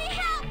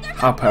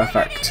 How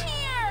perfect.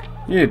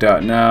 You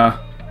don't know.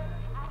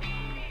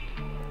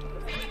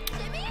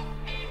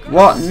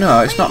 What?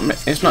 No, it's not.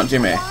 It's not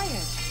Jimmy.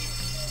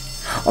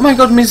 Oh my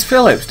god, Ms.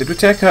 Phillips! Did we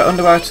take her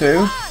underwear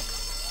too?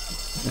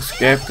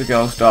 Escape the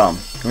girls' dorm.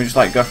 Can we just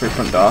like go through the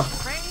front door?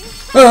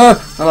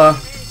 Ah, hello.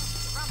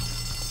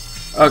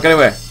 Oh, get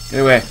away! Get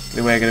away! Get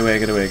away! Get away!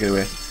 Get away! Get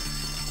away!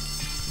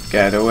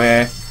 Get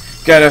away!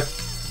 Get her!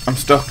 I'm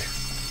stuck.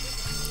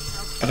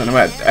 I don't know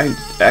where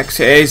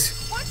exit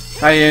is.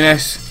 Hi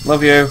Eunice,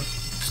 love you.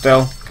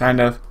 Still,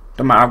 kind of.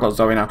 Don't matter, I've got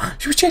Zoe now.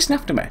 She was chasing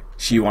after me.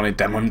 She wanted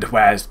them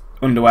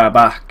underwear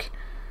back.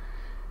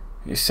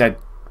 It said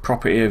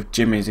property of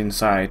Jimmy's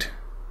inside.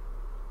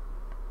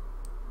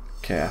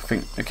 Okay, I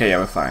think. Okay, yeah,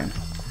 we're fine.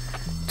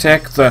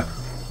 Take the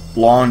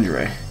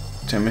laundry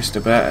to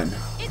Mr. Burton.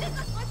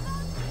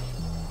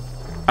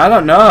 I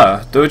don't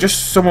know. There was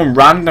just someone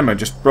random had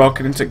just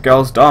broken into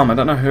girls' dorm. I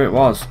don't know who it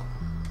was.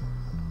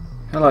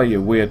 Hello,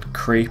 you weird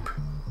creep.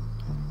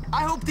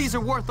 I hope these are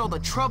worth all the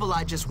trouble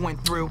I just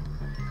went through.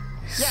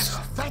 Yes, so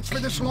thanks for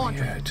this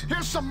laundry. weird.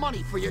 Here's some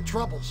money for your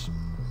troubles.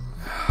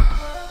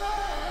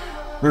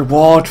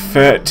 Reward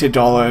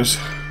 $30.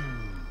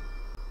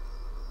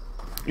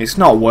 It's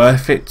not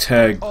worth it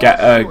to get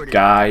a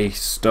guy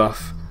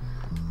stuff.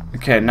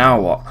 Okay, now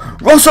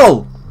what?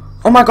 Russell!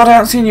 Oh my god, I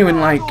haven't seen you in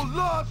like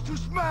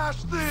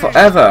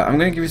forever. I'm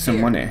gonna give you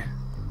some money.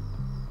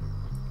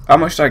 How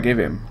much did I give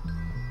him?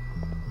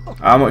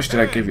 How much did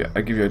I give you?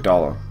 I give you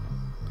 $1.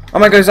 Oh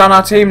my god, he's on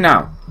our team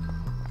now.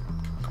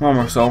 Come on,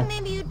 Russell.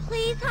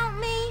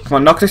 Come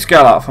on, knock this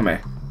girl out for me.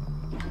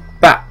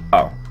 Bat.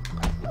 Oh.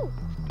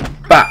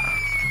 Bat.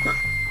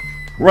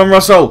 Run,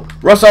 Russell.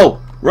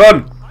 Russell,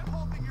 run.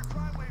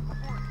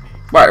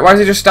 Why is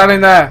he just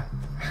standing there?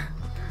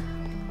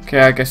 Okay,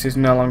 I guess he's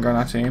no longer on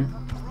our team.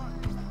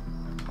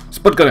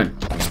 Spud gunning.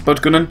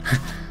 Spud gunning.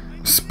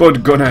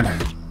 Spud gunning.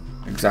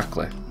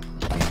 Exactly.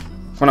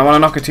 When I want to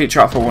knock a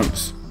teacher out for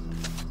once.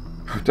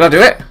 Did I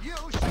do it?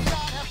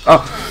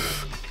 Oh.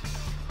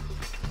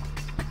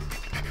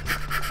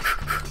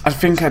 I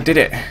think I did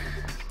it.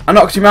 I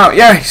knocked him out.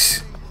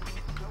 Yes.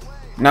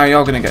 Now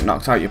you're gonna get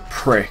knocked out, you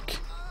prick.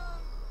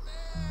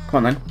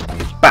 Come on then.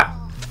 Bat.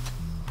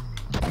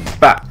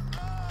 Bat.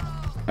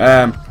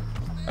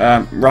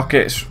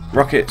 Rockets.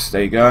 Rockets.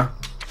 There you go.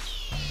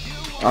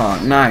 Oh,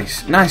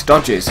 nice. Nice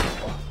dodges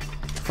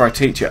for a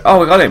teacher. Oh,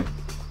 we got him.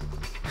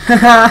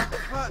 Haha.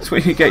 That's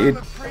what you get, you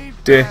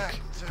dick.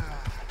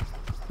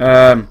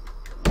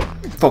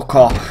 Fuck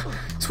off.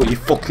 That's what you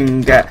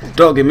fucking get.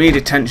 Don't give me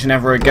detention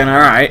ever again,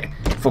 alright?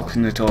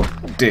 Fucking little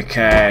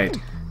dickhead.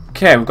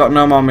 Okay, we've got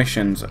no more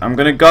missions. I'm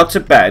gonna go to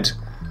bed.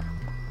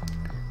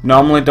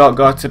 Normally don't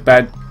go to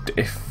bed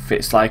if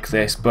it's like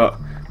this, but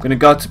I'm gonna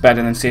go to bed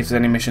and then see if there's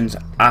any missions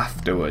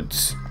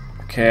afterwards.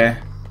 Okay?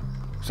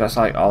 So that's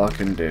like all I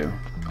can do.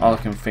 All I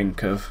can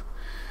think of.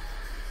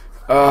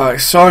 Oh,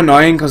 it's so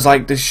annoying because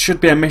like there should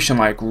be a mission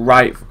like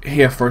right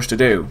here for us to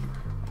do,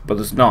 but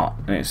there's not,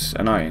 and it's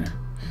annoying.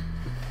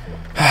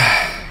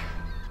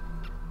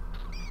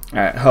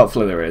 Alright,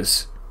 hopefully there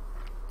is.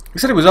 He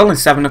said it was only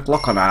 7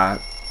 o'clock on our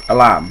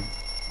alarm.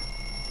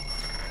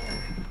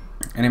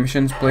 Any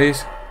missions,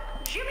 please?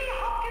 Jimmy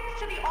Hopkins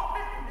to the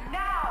office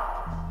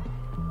now.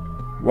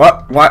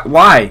 What?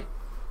 Why?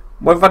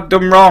 What have I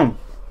done wrong?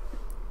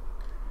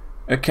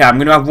 Okay, I'm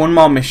going to have one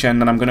more mission,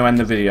 then I'm going to end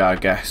the video, I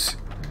guess.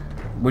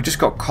 We just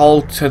got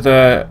called to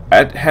the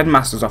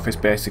Headmasters office,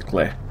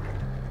 basically.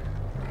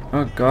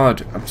 Oh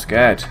god, I'm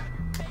scared.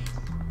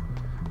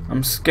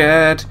 I'm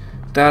scared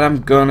that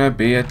I'm gonna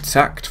be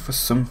attacked for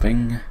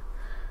something.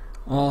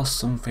 Or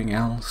something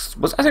else.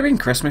 Has it been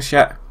Christmas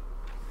yet?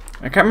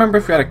 I can't remember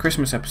if we had a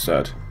Christmas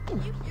episode.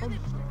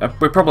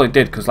 We probably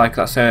did, because like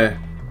that's a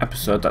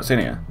episode that's in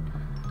here.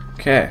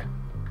 Okay.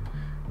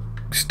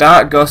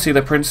 Start, go see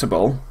the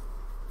principal.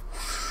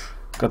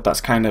 God, that's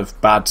kind of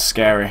bad,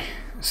 scary.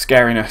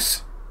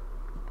 Scariness.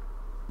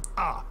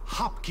 Ah,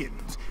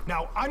 Hopkins.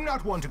 Now, I'm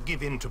not one to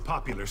give in to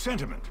popular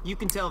sentiment. You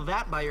can tell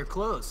that by your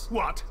clothes.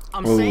 What?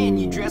 I'm saying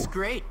you dress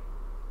great.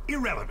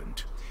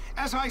 Irrelevant.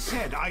 As I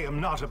said, I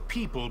am not a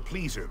people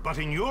pleaser, but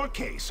in your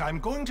case, I'm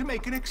going to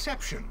make an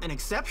exception. An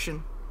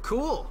exception?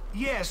 Cool.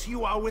 Yes,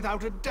 you are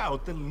without a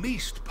doubt the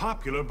least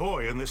popular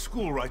boy in this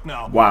school right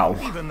now. Wow.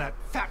 Even that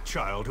fat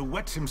child who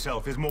wets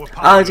himself is more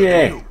popular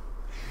than you.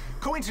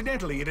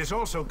 Coincidentally, it has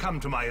also come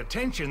to my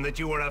attention that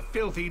you are a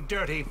filthy,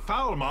 dirty,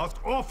 foul-mouthed,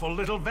 awful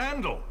little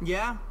vandal.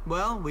 Yeah,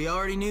 well, we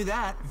already knew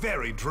that.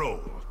 Very droll.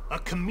 A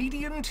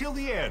comedian till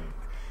the end.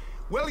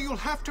 Well, you'll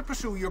have to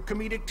pursue your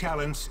comedic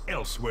talents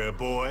elsewhere,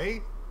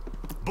 boy.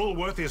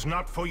 Bullworth is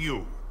not for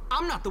you.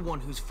 I'm not the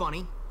one who's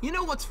funny. You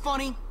know what's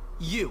funny?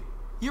 You.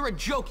 You're a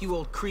joke, you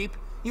old creep.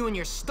 You and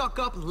your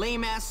stuck-up,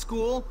 lame-ass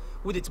school,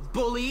 with its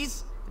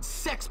bullies, its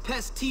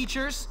sex-pest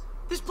teachers.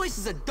 This place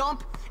is a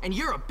dump, and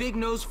you're a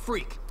big-nosed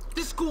freak.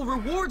 This school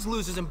rewards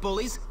losers and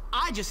bullies.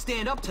 I just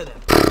stand up to them.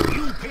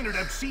 You painted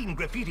obscene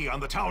graffiti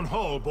on the town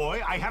hall,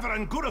 boy. I have it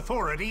on good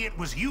authority it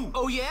was you.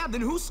 Oh yeah?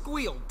 Then who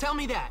squealed? Tell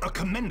me that. A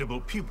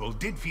commendable pupil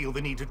did feel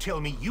the need to tell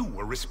me you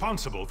were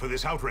responsible for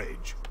this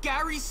outrage.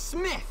 Gary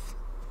Smith!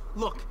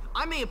 Look,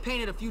 I may have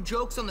painted a few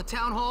jokes on the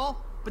town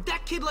hall, but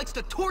that kid likes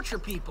to torture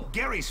people.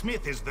 Gary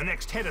Smith is the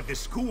next head of this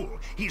school.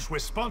 He's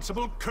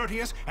responsible,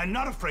 courteous, and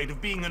not afraid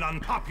of being an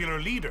unpopular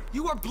leader.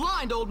 You are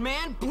blind, old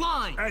man,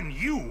 blind! And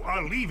you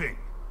are leaving.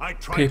 I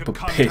tried to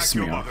contact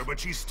your mother, but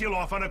she's still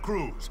off on a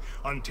cruise.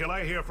 Until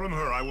I hear from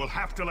her, I will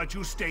have to let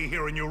you stay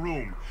here in your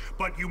room.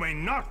 But you may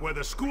not wear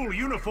the school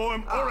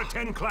uniform or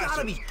attend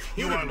classes.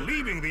 You are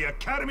leaving the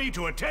academy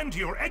to attend to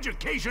your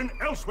education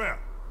elsewhere.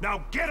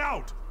 Now get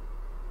out!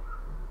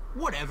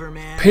 Whatever,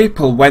 man.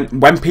 People,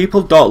 when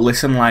people don't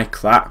listen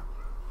like that,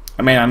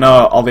 I mean, I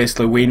know,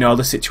 obviously, we know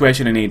the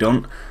situation and he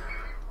don't,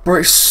 but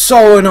it's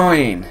so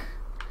annoying.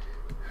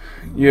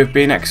 You've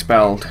been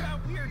expelled.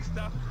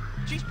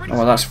 Oh,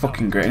 well, that's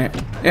fucking great, isn't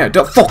it? Yeah,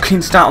 don't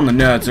fucking start on the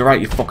nerds,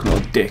 alright, you fucking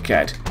little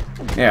dickhead.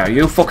 Yeah,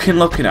 you fucking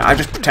looking at? I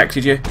just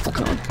protected you,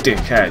 fucking little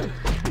dickhead.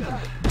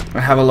 I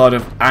have a lot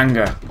of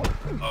anger.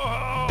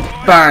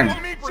 Bang!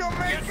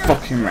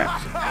 Fucking wreck.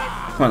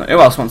 Come on, who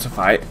else wants to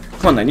fight?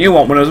 Come on then, you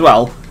want one as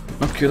well?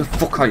 Knock you the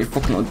fuck out, you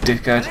fucking little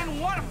dickhead. I didn't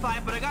want to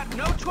fight, but I got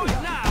no choice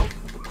now.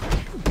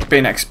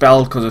 being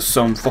expelled because of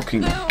some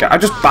fucking... I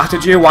just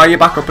battered you. Why are you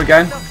back up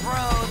again?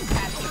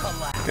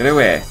 Get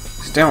away.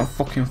 Stay on the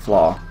fucking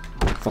floor.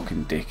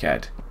 Fucking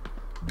dickhead.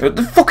 What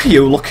the fuck are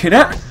you looking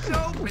at?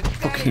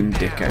 Fucking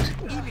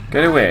dickhead.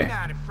 Get away.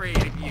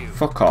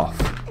 Fuck off.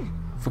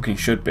 Fucking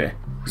should be.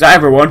 Is that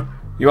everyone?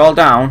 You all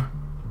down?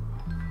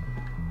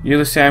 You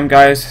the same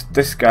guy as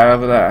this guy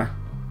over there?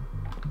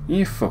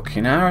 You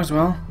fucking are as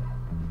well.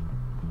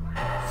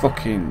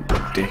 Fucking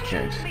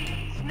dickhead.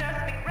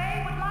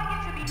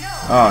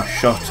 Oh,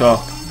 shut up.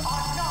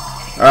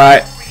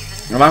 Alright.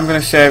 Well, I'm going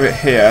to save it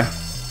here.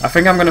 I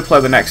think I'm going to play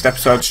the next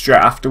episode straight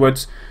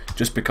afterwards.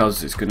 Just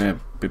because it's going to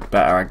be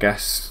better, I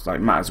guess. Like,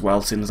 might as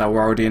well, since we're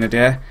already in a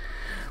day.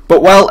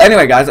 But, well,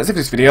 anyway, guys, that's it for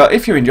this video.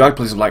 If you enjoyed,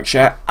 please like,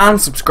 share, and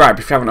subscribe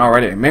if you haven't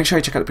already. Make sure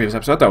you check out the previous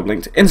episode. They'll be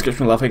linked in the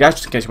description below for you guys,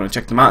 just in case you want to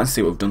check them out and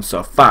see what we've done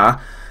so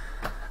far.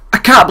 I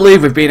can't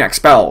believe we've been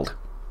expelled.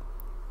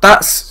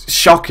 That's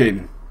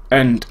shocking.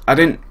 And I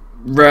didn't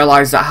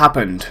realise that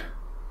happened.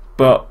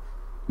 But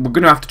we're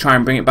going to have to try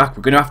and bring it back.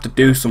 We're going to have to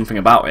do something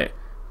about it.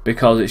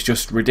 Because it's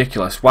just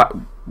ridiculous.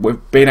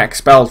 We've been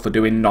expelled for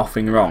doing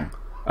nothing wrong.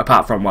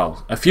 Apart from,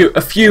 well, a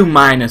few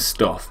minor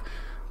stuff.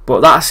 But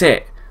that's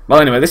it.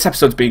 Well, anyway, this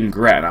episode's been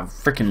great and I've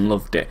freaking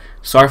loved it.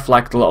 Sorry for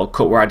like the little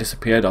cut where I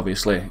disappeared,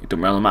 obviously. It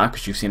doesn't really matter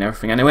because you've seen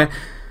everything anyway.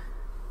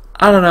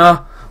 I don't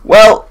know.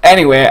 Well,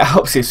 anyway, I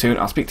hope to see you soon.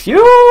 I'll speak to you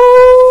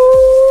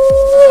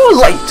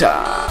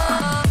later.